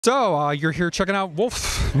So, you're here checking out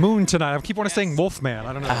Wolf Moon tonight. I keep wanting to saying Wolfman.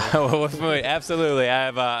 I don't know. Wolf Moon, absolutely. I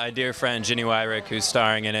have a dear friend, Ginny Wyrick, who's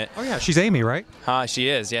starring in it. Oh, yeah. She's Amy, right? She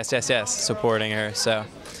is. Yes. Supporting her. So.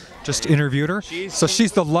 Just interviewed her.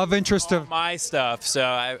 She's the love interest of my stuff. So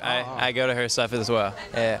I go to her stuff as well.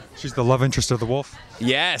 Yeah. She's the love interest of the wolf.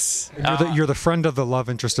 Yes. You're the friend of the love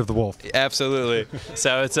interest of the wolf. Absolutely.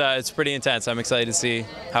 So it's pretty intense. I'm excited to see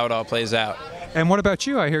how it all plays out. And what about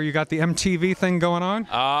you? I hear you got the MTV thing going on.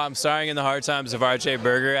 I'm starring in The Hard Times of R.J.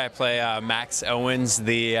 Berger. I play Max Owens,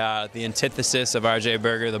 the antithesis of R.J.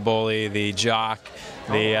 Berger, the bully, the jock,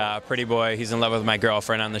 the pretty boy. He's in love with my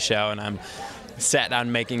girlfriend on the show, and I'm set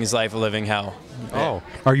on making his life a living hell. Oh,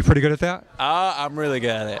 are you pretty good at that? I'm really good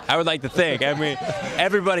at it. I would like to think. I mean,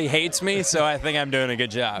 everybody hates me, so I think I'm doing a good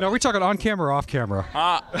job. No, are we talking on camera or off camera?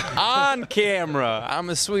 On camera. I'm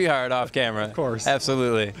a sweetheart off camera. Of course.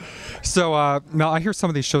 Absolutely. So, now I hear some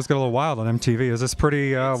of these shows get a little wild on MTV. Is this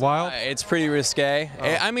pretty wild? It's pretty risque. Oh.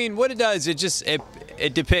 I mean, what it does,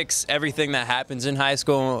 it depicts everything that happens in high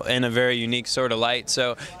school in a very unique sort of light.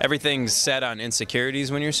 So everything's set on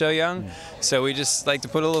insecurities when you're so young. So we just like to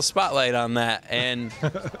put a little spotlight on that, and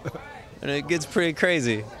it gets pretty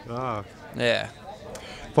crazy. Oh. Yeah.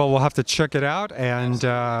 Well, we'll have to check it out. And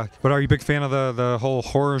but are you a big fan of the whole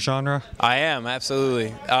horror genre? I am,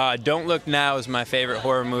 absolutely. Don't Look Now is my favorite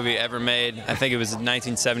horror movie ever made. I think it was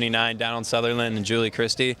 1979, Donald Sutherland and Julie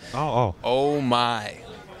Christie. Oh my.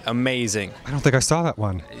 Amazing. I don't think I saw that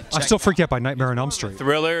one. I still freak out by Nightmare on Elm Street.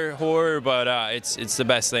 Thriller horror, but it's the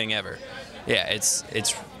best thing ever. Yeah,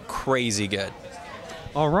 it's crazy good.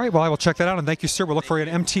 All right, well, I will check that out, and thank you, sir. We'll look for you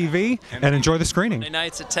at MTV, and enjoy the screening. Monday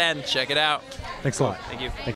nights at 10. Check it out. Thanks a lot. Thank you.